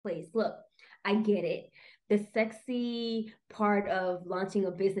place. Look, I get it. The sexy part of launching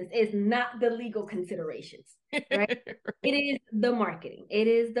a business is not the legal considerations, right? It is the marketing, it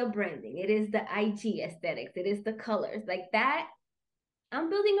is the branding, it is the IG aesthetics, it is the colors. Like that, I'm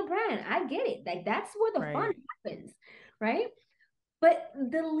building a brand. I get it. Like that's where the fun Right. happens, right? But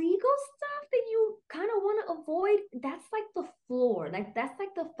the legal stuff that you kind of want to avoid, that's like the floor, like that's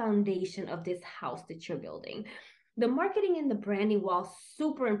like the foundation of this house that you're building. The marketing and the branding, while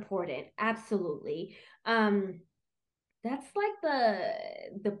super important, absolutely. That's like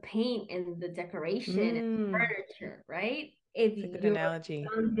the paint and the decoration and Mm, furniture, right? If it's a good your analogy.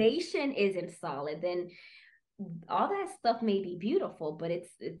 foundation isn't solid, then all that stuff may be beautiful, but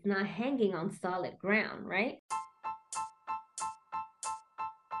it's not hanging on solid ground, right?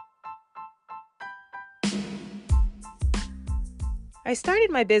 I started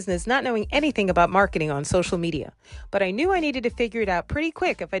my business not knowing anything about marketing on social media, but I knew I needed to figure it out pretty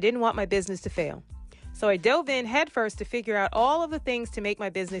quick if I didn't want my business to fail. So I dove in headfirst to figure out all of the things to make my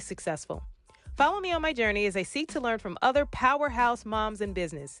business successful. Follow me on my journey as I seek to learn from other powerhouse moms in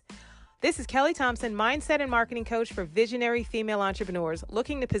business. This is Kelly Thompson, mindset and marketing coach for visionary female entrepreneurs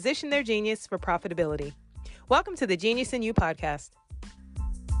looking to position their genius for profitability. Welcome to the Genius in You podcast.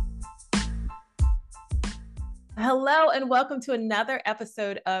 Hello, and welcome to another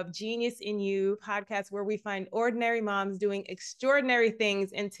episode of Genius in You podcast, where we find ordinary moms doing extraordinary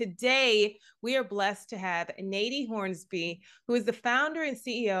things. And today we are blessed to have Neidy Hornsby, who is the founder and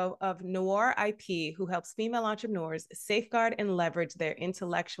CEO of Noir IP, who helps female entrepreneurs safeguard and leverage their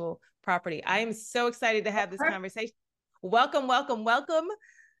intellectual property. I am so excited to have this conversation. Welcome, welcome, welcome.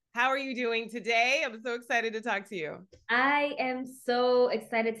 How are you doing today? I'm so excited to talk to you. I am so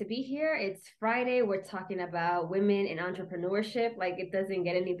excited to be here. It's Friday. We're talking about women in entrepreneurship. Like it doesn't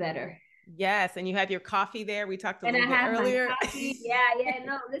get any better. Yes, and you have your coffee there. We talked a And I little bit have my earlier. coffee. Yeah.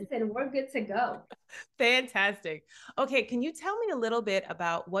 No, listen, we're good to go. Fantastic. Okay, can you tell me a little bit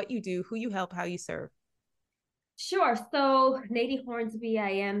about what you do, who you help, how you serve? Sure. So, Neidy Hornsby, I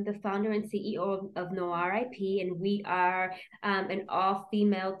am the founder and CEO of Noir IP, and we are an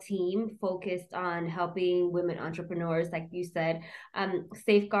all-female team focused on helping women entrepreneurs, like you said,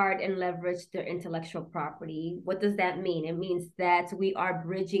 safeguard and leverage their intellectual property. What does that mean? It means that we are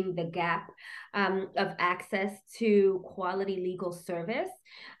bridging the gap of access to quality legal service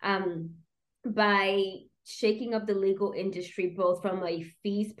by shaking up the legal industry, both from a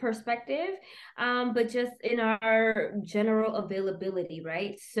fees perspective, but just in our general availability,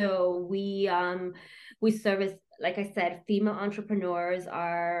 right? So we service, like I said, female entrepreneurs.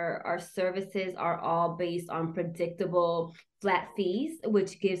 Our services are all based on predictable flat fees,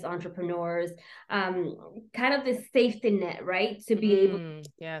 which gives entrepreneurs kind of this safety net, right? To be able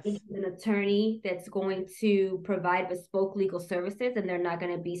Yes. an attorney that's going to provide bespoke legal services, and they're not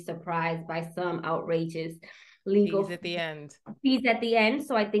going to be surprised by some outrageous Fees legal at the end. fees at the end.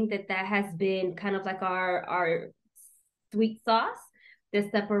 So I think that has been kind of like our sweet sauce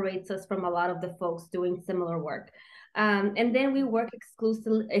that separates us from a lot of the folks doing similar work. And then we work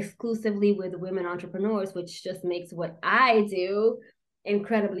exclusively with women entrepreneurs, which just makes what I do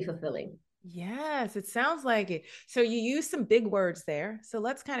incredibly fulfilling. Yes, it sounds like it. So you use some big words there. So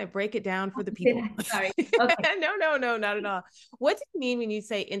let's kind of break it down for the people. Sorry. Okay. No, not at all. What do you mean when you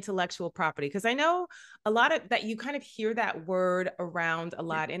say intellectual property? Because I know a lot of that you kind of hear that word around a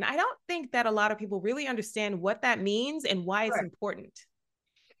lot. And I don't think that a lot of people really understand what that means and why it's Sure. important.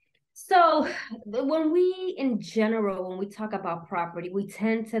 So when we, in general, when we talk about property, we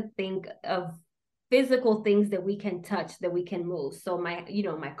tend to think of physical things that we can touch, that we can move. So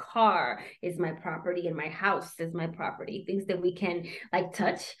my car is my property and my house is my property, things that we can like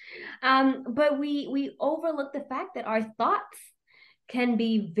touch. But we overlook the fact that our thoughts can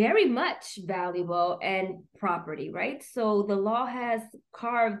be very much valuable and property, right? So the law has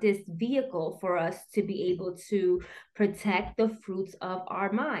carved this vehicle for us to be able to protect the fruits of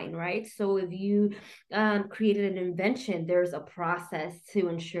our mind, right? So if you created an invention, there's a process to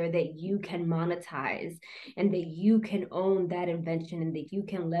ensure that you can monetize and that you can own that invention and that you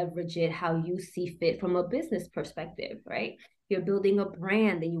can leverage it how you see fit from a business perspective, right? You're building a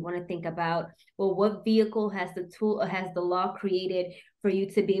brand, then you want to think about, well, what vehicle has the law created for you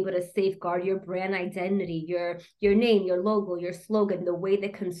to be able to safeguard your brand identity, your name, your logo, your slogan, the way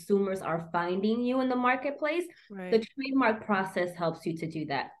that consumers are finding you in the marketplace. Right. The trademark process helps you to do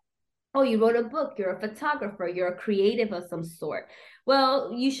that. Oh, you wrote a book, you're a photographer, you're a creative of some sort.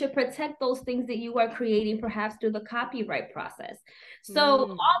 Well, you should protect those things that you are creating, perhaps through the copyright process. So,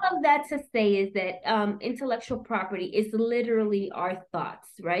 Mm. all of that to say is that intellectual property is literally our thoughts,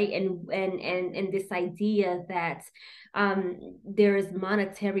 right? And this idea that there is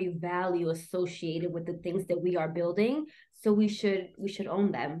monetary value associated with the things that we are building. So we should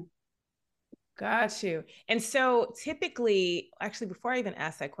own them. Got you. And so typically, actually, before I even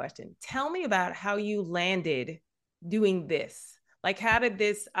ask that question, tell me about how you landed doing this. Like, how did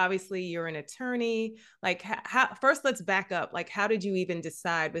this, obviously, you're an attorney. Like, how, first, let's back up. Like, how did you even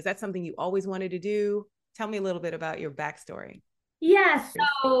decide? Was that something you always wanted to do? Tell me a little bit about your backstory. Yeah,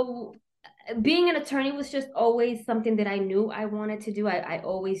 so being an attorney was just always something that I knew I wanted to do. I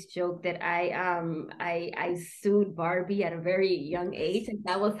always joke that I sued Barbie at a very young age, and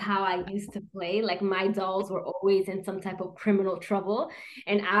that was how I used to play. Like my dolls were always in some type of criminal trouble,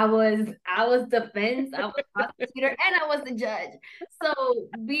 and I was defense, I was prosecutor, and I was the judge. So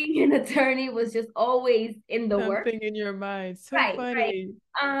being an attorney was just always in the work. Something in your mind. So Right, right. funny.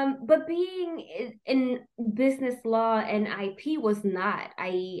 But being in business law and IP was not.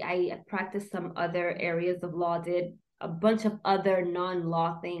 I practiced some other areas of law, did a bunch of other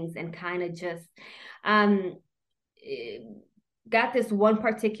non-law things, and kind of just um eh, got this one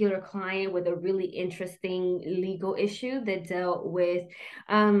particular client with a really interesting legal issue that dealt with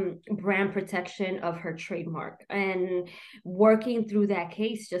brand protection of her trademark. And working through that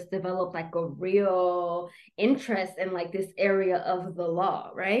case just developed like a real interest in like this area of the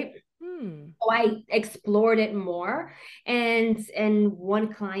law, right? Hmm. So I explored it more, and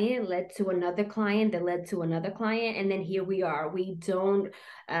one client led to another client that led to another client, and then here we are. We don't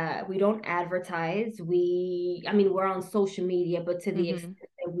advertise. I mean, we're on social media, but to the Mm-hmm. extent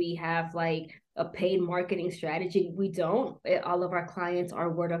that we have like a paid marketing strategy, we don't. All of our clients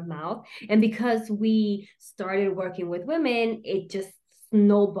are word of mouth, and because we started working with women, it just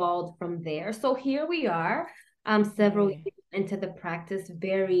snowballed from there. So here we are, several Right. years into the practice,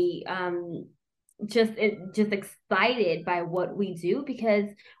 very just excited by what we do, because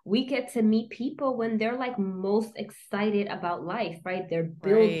we get to meet people when they're like most excited about life, right? They're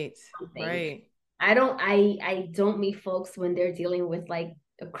building Right. something. Right. I don't meet folks when they're dealing with like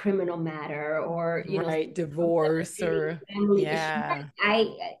a criminal matter, or Right. some Divorce devastating or, family issue. yeah.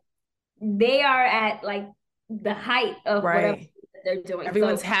 They are at like the height of whatever Right. they're doing.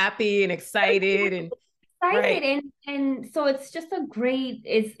 Everyone's So happy and excited and excited, right. and so it's just a great,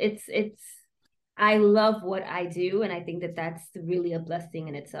 it's I love what I do, and I think that that's really a blessing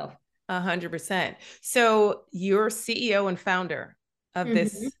in itself. 100%. So you're CEO and founder of Mm-hmm.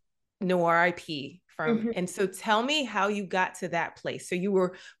 this Noir IP firm. Mm-hmm. And so tell me how you got to that place. So you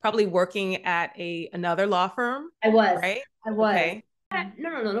were probably working at another law firm, I was. right? I was. Okay. No,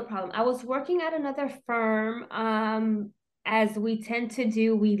 no, no, no problem. I was working at another firm. As we tend to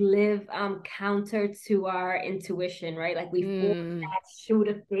do, we live counter to our intuition, right? Like we force Mm, that shoe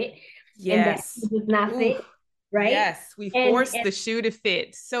to fit, and that yes. shoe does not Ooh, fit, right? yes. We forced And the shoe to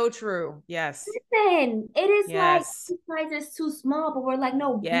fit. So true. Yes. listen, it is like Yes. this size is too small, but we're like,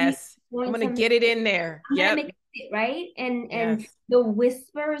 no, we Yes. are I'm going gonna to make get it it. in there. I'm gonna Yep. make it fit, right? And Yes. the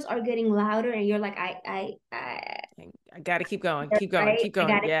whispers are getting louder, and you're like, I I gotta keep going. Keep going. right? Keep I going.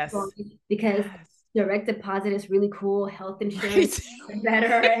 gotta keep Yes. going, because Yes. direct deposit is really cool. Health insurance Right. is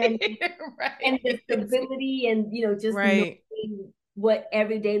better, and the Right. stability, and just Right. knowing what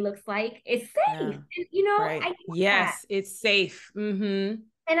every day looks like. It's safe. Yeah. And, I Right. get that. Yes, it's safe. Mm-hmm.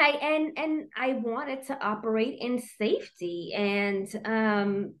 And I wanted to operate in safety. And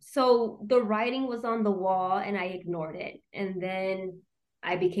so the writing was on the wall, and I ignored it. And then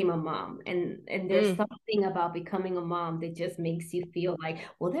I became a mom. And there's Mm. something about becoming a mom that just makes you feel like,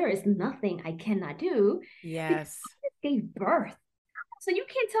 well, there is nothing I cannot do, because Yes. I just gave birth. So you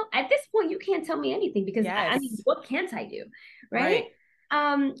can't tell, at this point, you can't tell me anything, because I mean, Yes. what can't I do? Right?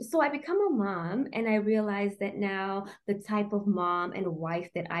 Right. So I become a mom, and I realize that now the type of mom and wife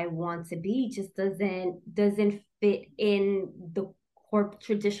that I want to be just doesn't fit in the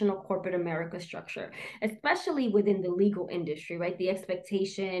traditional corporate America structure, especially within the legal industry, right? The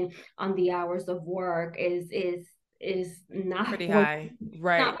expectation on the hours of work is not Pretty for high. not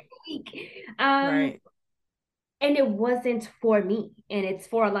Right. for week. Right. And it wasn't for me, and it's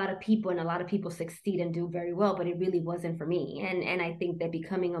for a lot of people, and a lot of people succeed and do very well, but it really wasn't for me. And I think that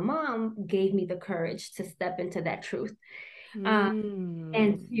becoming a mom gave me the courage to step into that truth, uh,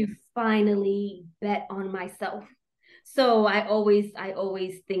 and Mm. to finally bet on myself. So I always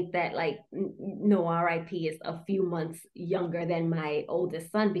think that like no, RIP is a few months younger than my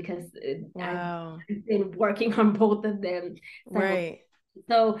oldest son, because I've Wow. been working on both of them simultaneously. Right.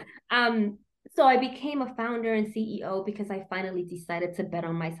 So, um, so I became a founder and CEO because I finally decided to bet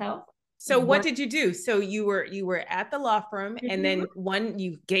on myself. So what One, did you do? So you were at the law firm, and Mhm. then one,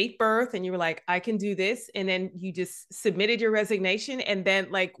 you gave birth and you were like, I can do this, and then you just submitted your resignation, and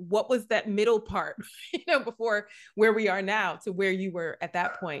then like what was that middle part, before where we are now to where you were at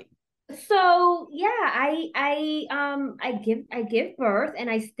that point? So yeah, I give birth and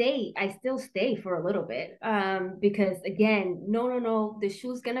I still stay for a little bit because again, no, the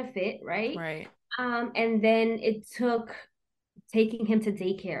shoe's gonna fit, right? Right. And then it took taking him to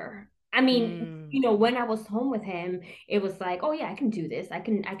daycare. I mean, Mm, when I was home with him, it was like, oh yeah, I can do this. I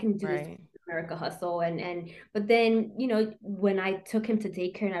can do this right. America hustle and but then, when I took him to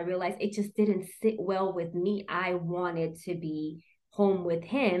daycare and I realized it just didn't sit well with me. I wanted to be home with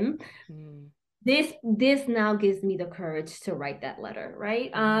him. Mm, This now gives me the courage to write that letter,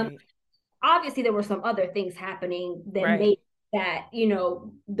 right? right. Obviously there were some other things happening that Right. made that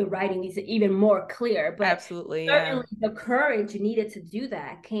the writing is even more clear, but Absolutely. Yeah. certainly the courage needed to do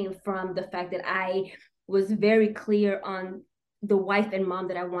that came from the fact that I was very clear on the wife and mom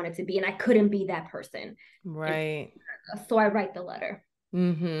that I wanted to be, and I couldn't be that person. And Right. so I write the letter,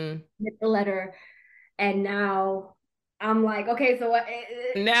 Mm-hmm. and now I'm like, okay, so what?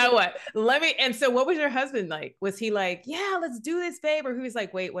 Now what? And so what was your husband like? Was he like, yeah, let's do this, babe? Or he was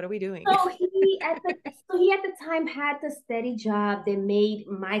like, wait, what are we doing? So he at the time had the steady job that made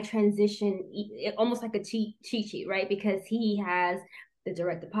my transition almost like a cheat sheet, right? Because he has the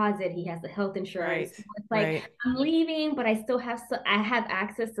direct deposit, he has the health insurance. Right. So it's like Right. I'm leaving, but I have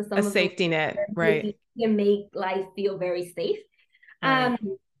access to A some of those safety net. Right. that can make life feel very safe. Right.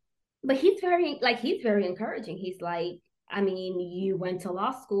 Um, but he's very encouraging. He's like, I mean, you went to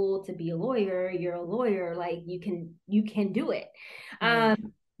law school to be a lawyer. You're a lawyer. Like you can do it. Right.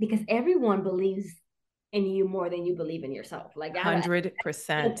 Because everyone believes in you more than you believe in yourself. Like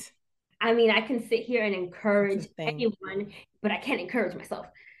 100%. I mean, I can sit here and That's the encourage thing. anyone, but I can't encourage myself.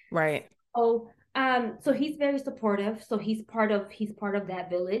 Right. So he's very supportive. So he's part of that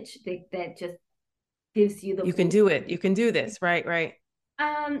village that just gives you the You can boost. do it. You can do this. Right. Right.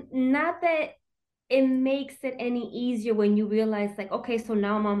 Not that it makes it any easier when you realize like, okay, so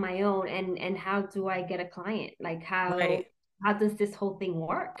now I'm on my own, and how do I get a client? Like how Right. how does this whole thing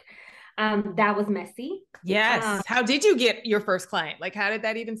work? That was messy. Yes. How did you get your first client? Like, how did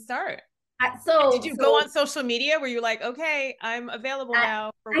that even start? I, Did so you go so on social media where you're like, okay, I'm available I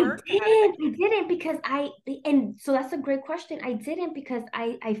now for I work? How did that? didn't because and so that's a great question. I didn't because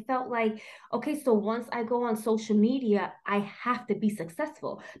I felt like, okay, so once I go on social media, I have to be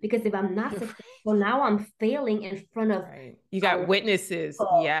successful because if I'm not successful now, I'm failing in front of Right. You a got lot of witnesses.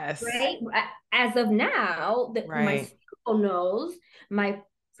 people, Yes. right? As of now, my Right. school knows, my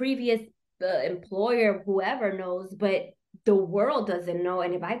previous employer, whoever knows, but the world doesn't know.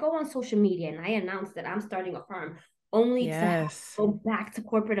 And if I go on social media and I announce that I'm starting a firm, only to Yes. go back to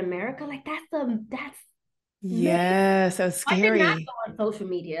corporate America, like that's major. Yes. So I did not scary. go on social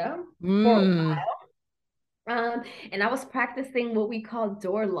media for a Mm. and I was practicing what we call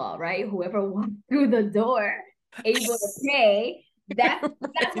door law, right? Whoever walked through the door able to pay, that's what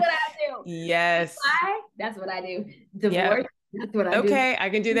Right. I do. Yes. That's what I do. Divorce, Yep. that's what I do. Okay. I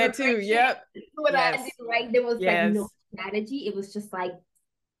can do that too. Immigration, Yep. that's what I Yes. do, right? There was like no Yes. strategy. It was just like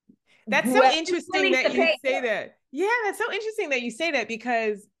That's so whoever's interesting willing that to you pay. say that. Yeah, that's so interesting that you say that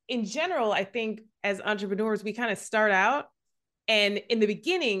because in general, I think as entrepreneurs, we kind of start out and in the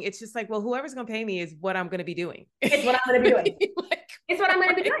beginning, it's just like, well, whoever's going to pay me is what I'm going to be doing. It's what I'm gonna be doing. Like, It's what I'm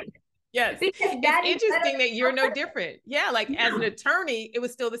gonna be right? doing. Yes. Because It's that is interesting literally that so you're no perfect. different. Yeah. Like as an No. attorney, it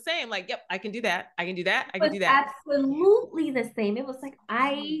was still the same. Like, yep, I can do that. I can do that. I can Was do that. Yeah. absolutely the same. It was like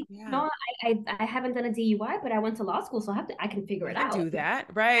Wow. Yeah. I haven't done a DUI, but I went to law school, so I can figure I it can out. do that.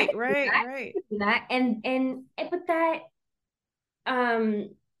 I Right. can do Right. that. Right. I can do that. And but that um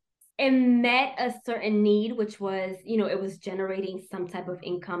it met a certain need, which was, it was generating some type of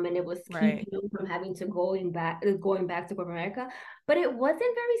income and it was keeping Right. them from having to going back to corporate America. But it wasn't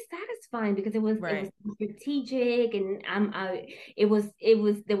very satisfying because it was Right. strategic and it was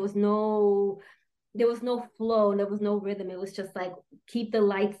there was no flow, there was no rhythm. It was just like keep the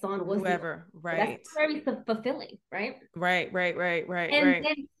lights on was the Whoever. that's Right. very fulfilling, right? Right. Right. Right. Right. And Right.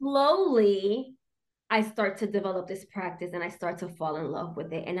 then slowly I start to develop this practice and I start to fall in love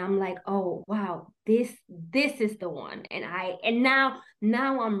with it. And I'm like, oh wow, this is the one. And now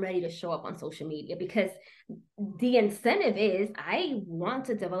I'm ready to show up on social media because the incentive is I want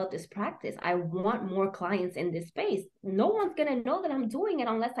to develop this practice. I want more clients in this space. No one's gonna know that I'm doing it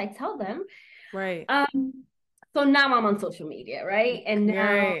unless I tell them. Right. So now I'm on social media, right? And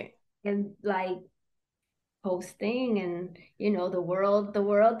now Right. and like posting, and the world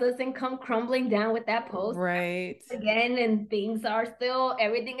doesn't come crumbling down with that post Right. again, and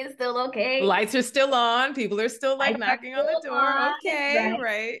everything is still okay. Lights are still on. People are still like Lights are knocking on the still door. on, Okay, right?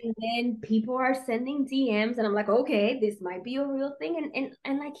 right. And then people are sending DMs, and I'm like, okay, this might be a real thing.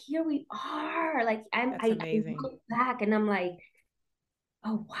 And like, here we are. Like, That's I amazing. look back and I'm like,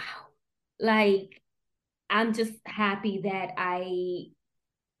 oh wow. Like, I'm just happy that I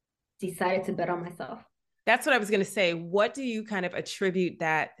decided to bet on myself. That's what I was going to say. What do you kind of attribute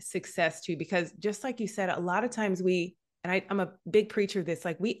that success to? Because just like you said, a lot of times I'm a big preacher of this,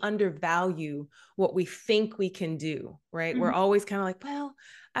 like we undervalue what we think we can do, right? We're Mhm. always kind of like, well,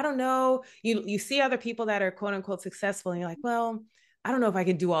 I don't know. You see other people that are quote unquote successful, and you're like, well, I don't know if I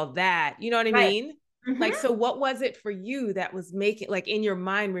can do all that. You know what I Right. mean? Like, Mm-hmm. so what was it for you that was making, like, in your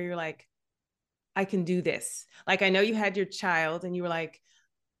mind where you're like, I can do this? Like, I know you had your child and you were like,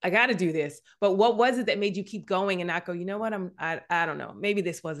 I got to do this. But what was it that made you keep going and not go, you know what? I don't know. Maybe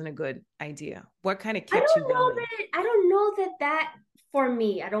this wasn't a good idea. What kind of kept you going? I don't know that for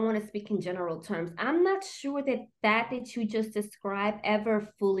me, I don't want to speak in general terms. I'm not sure that you just described ever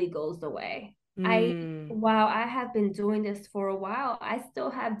fully goes away. Mm, While I have been doing this for a while, I still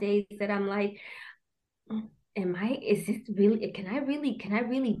have days that I'm like, is this really, can I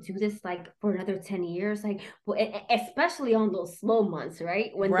really do this like for another 10 years? Like, well, especially on those slow months,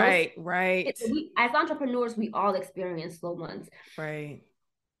 right? When those, right, right, as entrepreneurs, we all experience slow months. right.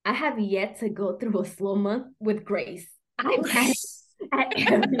 I have yet to go through a slow month with grace. I've had at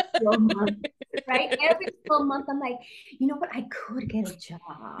every slow month, right? Every slow month, I'm like, you know what? I could get a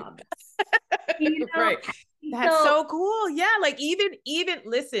job, you know? Right. That's So, so cool. Yeah, like even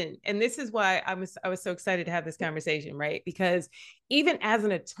listen, and this is why I was so excited to have this conversation, right? Because even as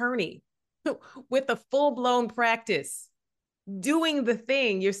an attorney with a full-blown practice, doing the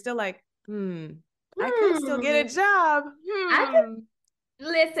thing, you're still like, I could still hmm, get a job. I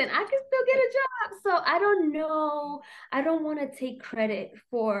listen, I can still get a job. So I don't know. I don't want to take credit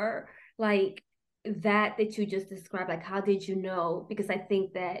for like that you just described. Like, how did you know? Because I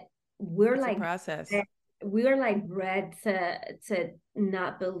think that we're It's a like process. we're like bred to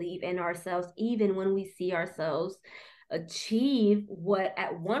not believe in ourselves, even when we see ourselves achieve what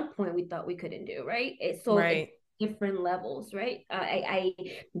at one point we thought we couldn't do, right? So it's Right. different levels, right? I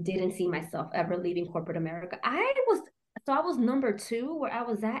didn't see myself ever leaving corporate America. I was number two where I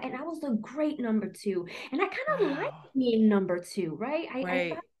was at, and I was a great number two. And I kind of liked Wow. being number two, right? I thought,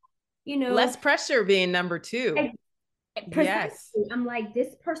 Right. you Less know, pressure being number two. I, Yes. precisely, I'm like,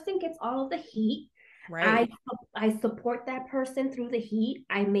 this person gets all of the heat. I Right. I support that person through the heat.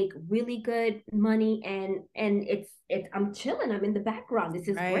 I make really good money, and it's I'm chilling. I'm in the background. This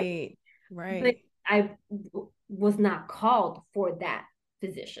is great. Right. But Right. I was not called for that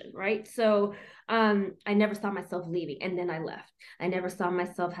position, right? So I never saw myself leaving, and then I left. I never saw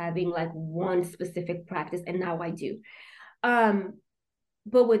myself having like one specific practice, and now I do. Um,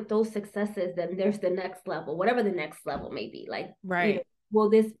 but with those successes, then there's the next level, whatever the next level may be. Like, Right. will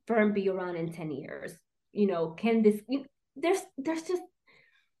this firm be around in 10 years? Can this, there's just,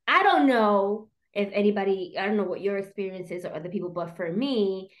 I don't know if anybody, I don't know what your experience is or other people, but for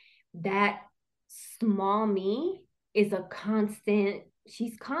me, that small me is a constant,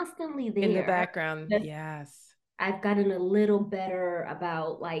 she's constantly In the there. background. Just, Yes. I've gotten a little better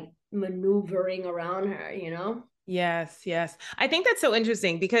about like maneuvering around her. Yes. Yes. I think that's so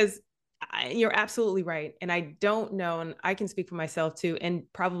interesting because you're absolutely right. And I don't know, and I can speak for myself too, and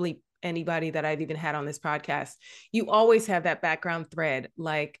probably anybody that I've even had on this podcast. You always have that background thread,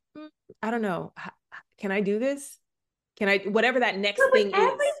 like, I don't know, can I do this? Can I, whatever that next But with thing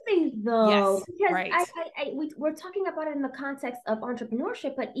is? everything though, Yes. because Right. we're talking about it in the context of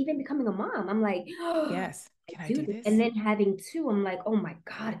entrepreneurship, but even becoming a mom, I'm like, oh, Yes. I Can I do do this. And this? then having two, I'm like, oh my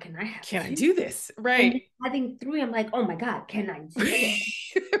God, can I have Can I two? do this? And Right. then having three, I'm like, oh my God, can I do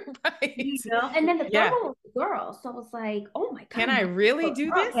this? Right. And then the third Yeah. one was a girl. So I was like, oh my Can God, I my really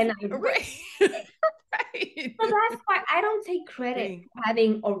do girl, this? can I really? Right. Right. So that's why I don't take credit Agree. for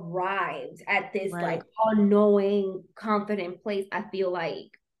having arrived at this like Right. all-knowing, confident place. I feel like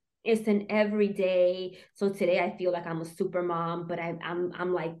it's an everyday. So today I feel like I'm a super mom, but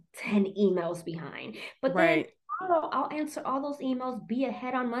I'm like 10 emails behind. But then Right. I'll answer all those emails, be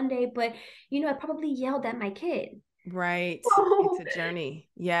ahead on Monday, but I probably yelled at my kid. Right. It's Oh, a journey.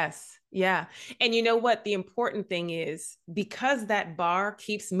 Yes. Yeah. And you know what? The important thing is because that bar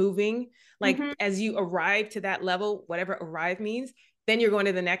keeps moving, like mhm. as you arrive to that level, whatever arrive means, then you're going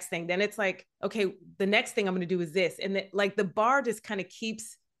to the next thing. Then it's like, okay, the next thing I'm going to do is this. And then like the bar just kind of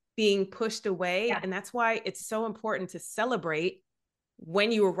keeps being pushed away. Yeah. And that's why it's so important to celebrate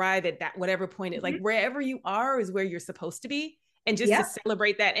when you arrive at that, whatever point, like wherever you are is where you're supposed to be. And just to Yep.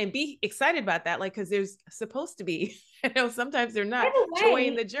 celebrate that and be excited about that, like, because there's supposed to be, sometimes they're By not, the joy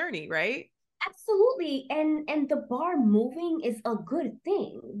in way, the journey, right? absolutely. And the bar moving is a good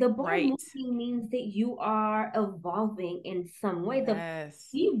thing. The bar Right. moving means that you are evolving in some way. The Yes.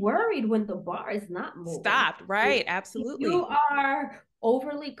 Be worried when the bar is not moving. Stopped. Right. If you Absolutely. are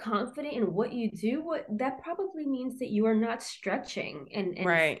overly confident in what you do, what that probably means that you are not stretching in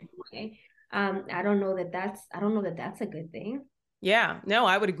Right. some way. I don't know that that's a good thing. Yeah, no,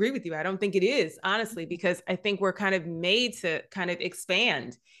 I would agree with you. I don't think it is, honestly, because I think we're kind of made to kind of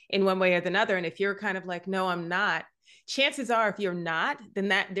expand in one way or another. And if you're kind of like, no, I'm not, chances are if you're not, then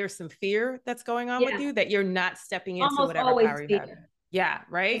that there's some fear that's going on with Yeah, you that you're not stepping into almost whatever always power you have. fear. Yeah,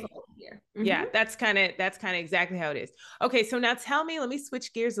 Almost right? always fear. Yeah, that's kind of exactly how it is. Okay, so now tell me, let me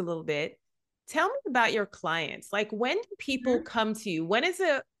switch gears a little bit. Tell me about your clients. Like when do people Mhm. come to you? When is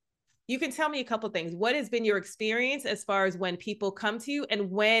a you can tell me a couple things. What has been your experience as far as when people come to you and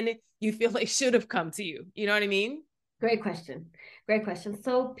when you feel they should have come to you? You know what I mean? Great question. Great question.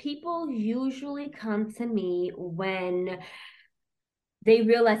 So people usually come to me when they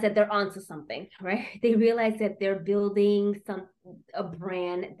realize that they're onto something, right? They realize that they're building a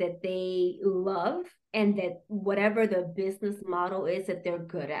brand that they love and that whatever the business model is that they're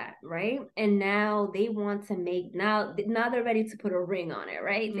good at, right? And now they want to make now they're ready to put a ring on it,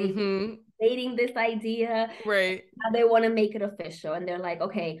 right? They've been Mm-hmm. dating this idea, Right. now they want to make it official and they're like,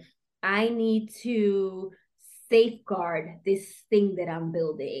 okay, I need to safeguard this thing that I'm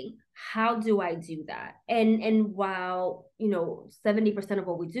building. How do I do that? And while 70% of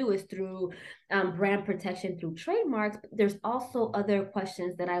what we do is through brand protection through trademarks, there's also other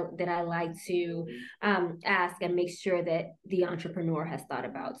questions that I like to ask and make sure that the entrepreneur has thought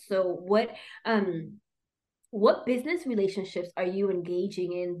about. So what business relationships are you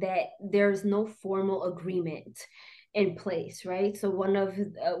engaging in that there's no formal agreement in place, right? So one of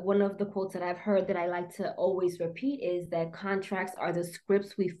the quotes that I've heard that I like to always repeat is that contracts are the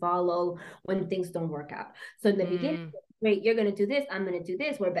scripts we follow when things don't work out. So in the beginning, Mm, great, you're gonna do this, I'm gonna do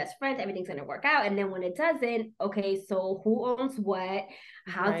this, we're best friends, everything's gonna work out. And then when it doesn't, okay, so who owns what?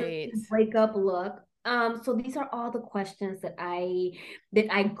 How does right. the breakup look? So these are all the questions that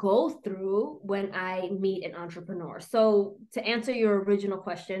I go through when I meet an entrepreneur. So to answer your original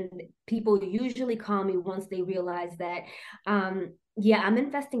question, people usually call me once they realize that, yeah, I'm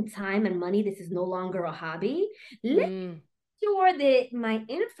investing time and money. This is no longer a hobby. Let Mm, sure that my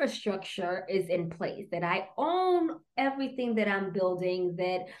infrastructure is in place, that I own everything that I'm building,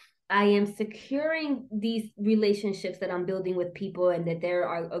 that I am securing these relationships that I'm building with people, and that there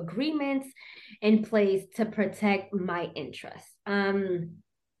are agreements in place to protect my interests.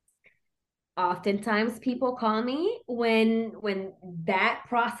 Oftentimes people call me when that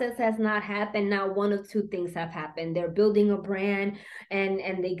process has not happened. Now one of two things have happened: they're building a brand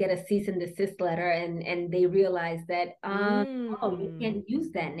and they get a cease and desist letter, and they realize that oh, you mm. can't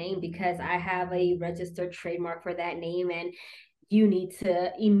use that name because I have a registered trademark for that name, and you need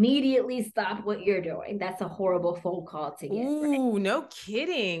to immediately stop what you're doing. That's a horrible phone call to get, right? Ooh, no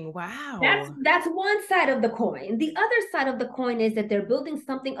kidding. That's Wow. that's one side of the coin. The other side of the coin is that they're building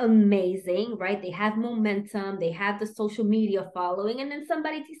something amazing, right? They have momentum, they have the social media following, and then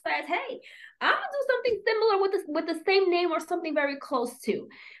somebody decides, "Hey, I'm gonna do something similar with the same name or something very close to,"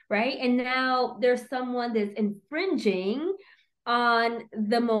 right? And now there's someone that's infringing on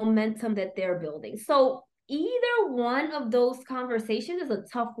the momentum that they're building. So either one of those conversations is a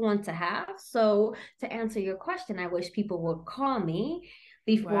tough one to have. So to answer your question, I wish people would call me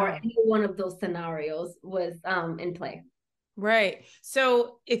before Wow. any one of those scenarios was in play. Right.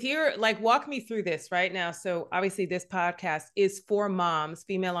 So if you're like, walk me through this right now. So obviously, this podcast is for moms,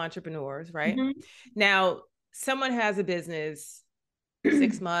 female entrepreneurs, right? Mhm. Now, someone has a business,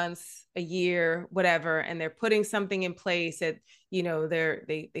 6 months, a year, whatever, and they're putting something in place that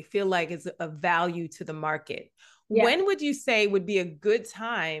they feel like is of value to the market. Yeah, When would you say would be a good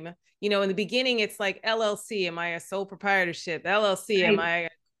time? In the beginning, it's like LLC, am I a sole proprietorship? LLC, am right, I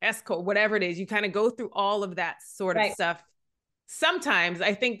S corp? Whatever it is, you kind of go through all of that sort of right. stuff. Sometimes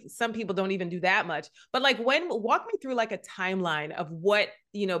I think some people don't even do that much, but like when walk me through like a timeline of what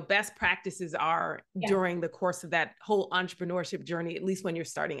best practices are Yeah. during the course of that whole entrepreneurship journey, at least when you're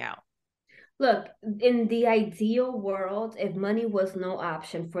starting out. Look, in the ideal world, if money was no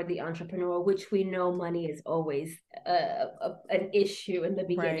option for the entrepreneur, which we know money is always an issue in the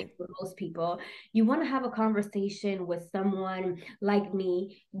beginning Right. for most people, you want to have a conversation with someone like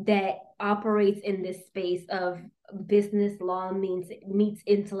me that operates in this space of business law meets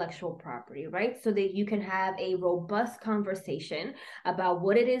intellectual property, right? So that you can have a robust conversation about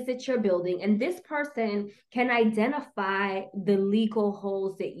what it is that you're building, and this person can identify the legal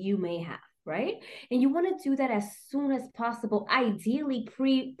holes that you may have, right? And you want to do that as soon as possible, ideally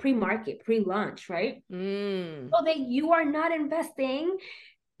pre-market, pre-launch, right? So that you are not investing.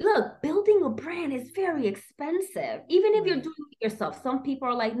 Look, building a brand is very expensive, even if you're Right. doing it yourself. Some people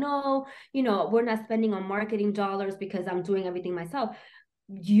are like, no, we're not spending on marketing dollars because I'm doing everything myself.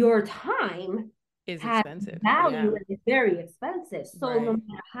 Your time Is has expensive. value Yeah. and is very expensive. So no Right.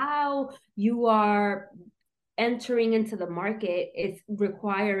 matter how you are entering into the market, it's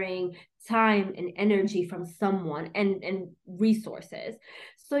requiring time and energy from someone, and resources.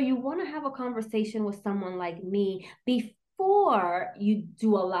 So you want to have a conversation with someone like me before you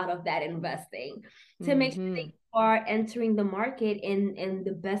do a lot of that investing, to make sure that Mm-hmm. you are entering the market in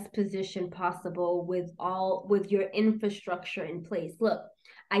the best position possible, with your infrastructure in place. Look,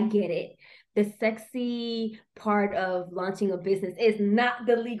 I get it. The sexy part of launching a business is not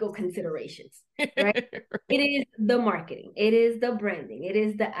the legal considerations, right? It Right. is the marketing, it is the branding, it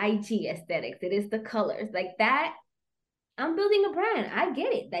is the IG aesthetics, it is the colors. Like that, I'm building a brand. I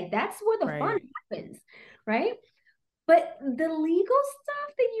get it. Like that's where the fun Right. happens, right? But the legal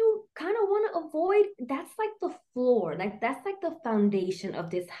stuff that you kind of want to avoid, that's like the floor. Like that's like the foundation of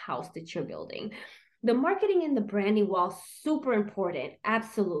this house that you're building. The marketing and the branding, while super important,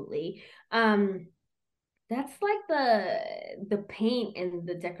 absolutely. That's like the paint and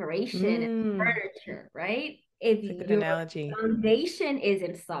the decoration and Mm. furniture, right? If It's a good your analogy. foundation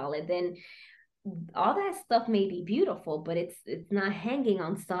isn't solid, then all that stuff may be beautiful, but it's not hanging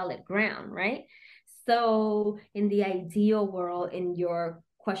on solid ground, right? So in the ideal world, in your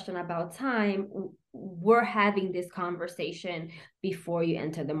question about time, we're having this conversation before you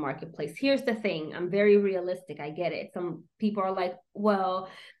enter the marketplace. Here's the thing, I'm very realistic. I get it. Some people are like, well,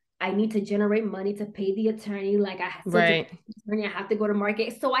 I need to generate money to pay the attorney. Like so to pay Right. the attorney, I have to go to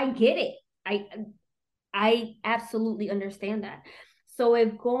market. So I get it. I absolutely understand that. So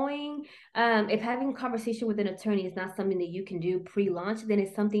if having a conversation with an attorney is not something that you can do pre-launch, then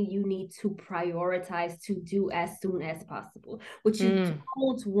it's something you need to prioritize to do as soon as possible. What you Mm.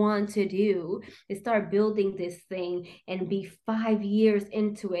 don't want to do is start building this thing and be 5 years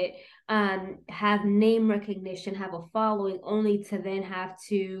into it, have name recognition, have a following, only to then have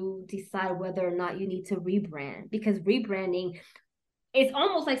to decide whether or not you need to rebrand, because rebranding, it's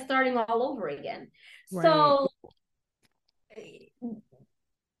almost like starting all over again. Right. So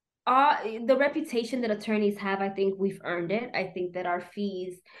the reputation that attorneys have, I think we've earned it. I think that our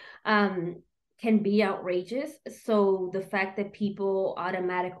fees um, can be outrageous. So the fact that people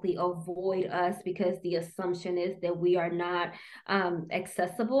automatically avoid us because the assumption is that we are not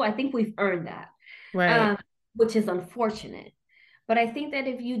accessible, I think we've earned that, Right. um, which is unfortunate. But I think that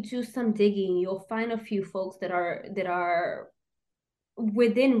if you do some digging, you'll find a few folks that are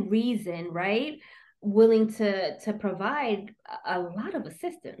within reason, right? Willing to provide a lot of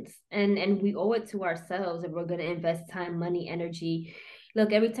assistance, and we owe it to ourselves if we're going to invest time, money, energy.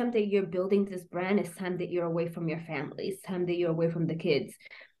 Look, every time that you're building this brand, it's time that you're away from your family, it's time that you're away from the kids.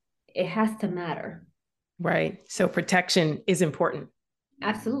 It has to matter. Right. So protection is important.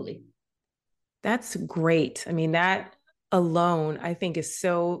 Absolutely. That's great. I mean, that alone, I think, is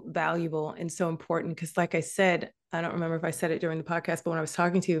so valuable and so important because, like I said, I don't remember if I said it during the podcast, but when I was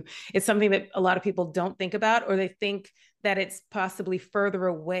talking to you, it's something that a lot of people don't think about, or they think that it's possibly further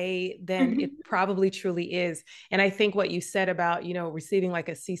away than it Mm-hmm. probably truly is. And I think what you said about, receiving like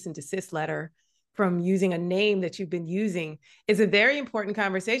a cease and desist letter from using a name that you've been using is a very important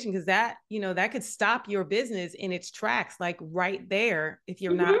conversation, because that could stop your business in its tracks, like right there, if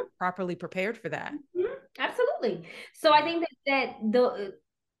you're not Mm-hmm. properly prepared for that. Mm-hmm. Absolutely. So I Yeah. think that the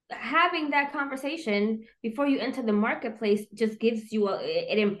having that conversation before you enter the marketplace just gives you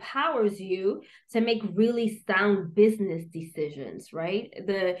it empowers you to make really sound business decisions, right?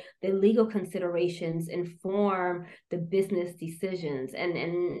 The legal considerations inform the business decisions,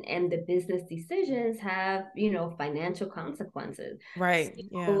 and the business decisions have, financial consequences. Right.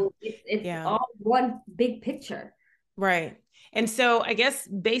 Yeah. So it's Yeah. all one big picture. Right. And so I guess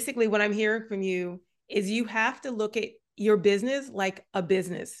basically what I'm hearing from you is you have to look at your business like a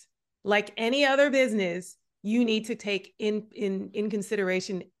business. Like any other business, you need to take in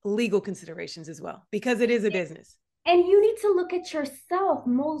consideration legal considerations as well, because it is a business. And you need to look at yourself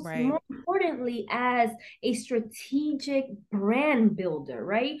more Right. importantly as a strategic brand builder,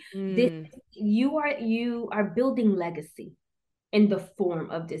 right? This Mm. you are building legacy in the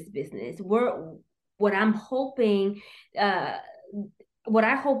form of this business. What I'm hoping, uh what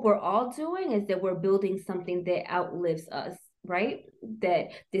I hope we're all doing is that we're building something that outlives us, right? That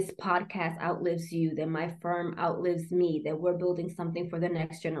this podcast outlives you, that my firm outlives me, that we're building something for the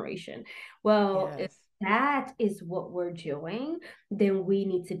next generation. Well, if Yes. that is what we're doing, then we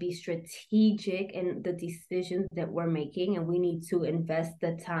need to be strategic in the decisions that we're making, and we need to invest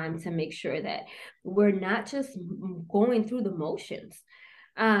the time to make sure that we're not just going through the motions.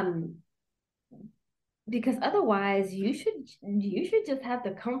 Um, because otherwise you should just have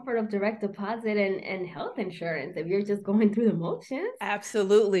the comfort of direct deposit and health insurance if you're just going through the motions.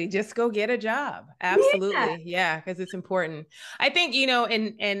 Absolutely. Just go get a job. Yeah. Absolutely. Yeah, because it's important. I think,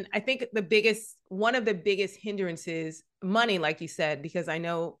 and I think one of the biggest hindrances, money, like you said, because I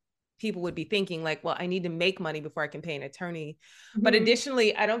know people would be thinking like, well, I need to make money before I can pay an attorney. But Mm-hmm.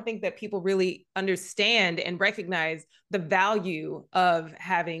 additionally, I don't think that people really understand and recognize the value of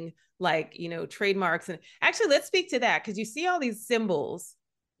having like, trademarks. And actually, let's speak to that because you see all these symbols.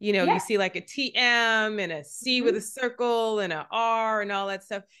 Yeah. You see like a TM and a C with a Mm-hmm. circle and a R and all that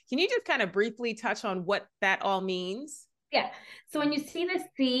stuff. Can you just kind of briefly touch on what that all means? Yeah. So when you see the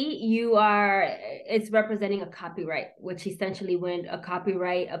C, it's representing a copyright, which essentially when a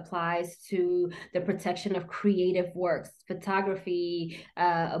copyright applies to the protection of creative works, photography,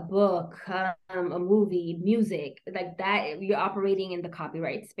 a book, a movie, music, like that, you're operating in the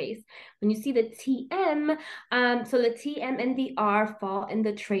copyright space. When you see the TM, so the TM and the R fall in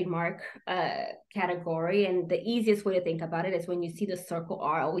the trademark category. And the easiest way to think about it is when you see the circle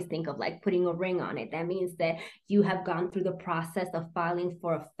R, always think of like putting a ring on it. That means that you have gone through the process of filing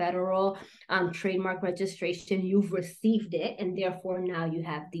for a federal trademark registration, you've received it, and therefore now you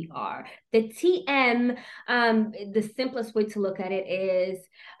have the R. The TM, the simplest way to look at it is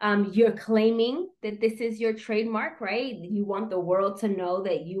you're claiming that this is your trademark, right? You want the world to know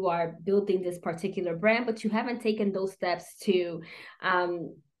that you are building this particular brand, but you haven't taken those steps to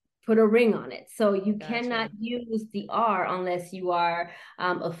put a ring on it. So you cannot Gotcha. use the R unless you are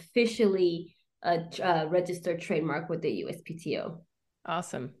officially a registered trademark with the USPTO.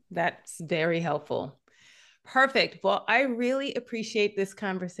 Awesome. That's very helpful. Perfect. Well, I really appreciate this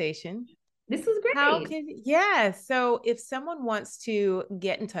conversation. This was great. Yeah. So if someone wants to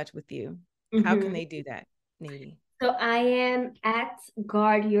get in touch with you, how can Mm-hmm. they do that, Neidy? So I am at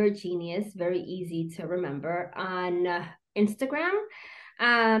Guard Your Genius, very easy to remember, on Instagram,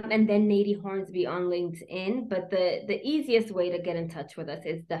 and then Neidy Hornsby on LinkedIn. But the easiest way to get in touch with us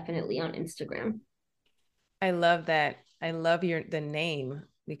is definitely on Instagram. I love that. I love the name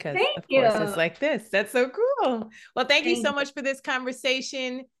because Thank of course it's you. like this. That's so cool. Well, thank you so Thank you. much for this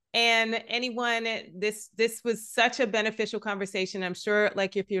conversation. And anyone, this was such a beneficial conversation. I'm sure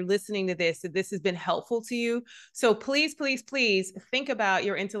like if you're listening to this, that this has been helpful to you. So please, please, please think about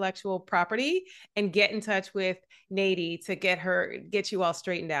your intellectual property and get in touch with Neidy to get you all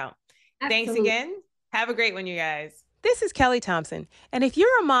straightened out. Thanks Absolutely. again. Have a great one, you guys. This is Kelly Thompson, and if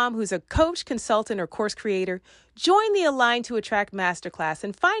you're a mom who's a coach, consultant, or course creator, join the Align to Attract Masterclass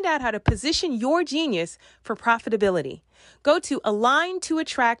and find out how to position your genius for profitability. Go to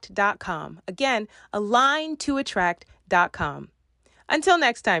aligntoattract.com. Again, aligntoattract.com. Until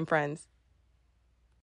next time, friends.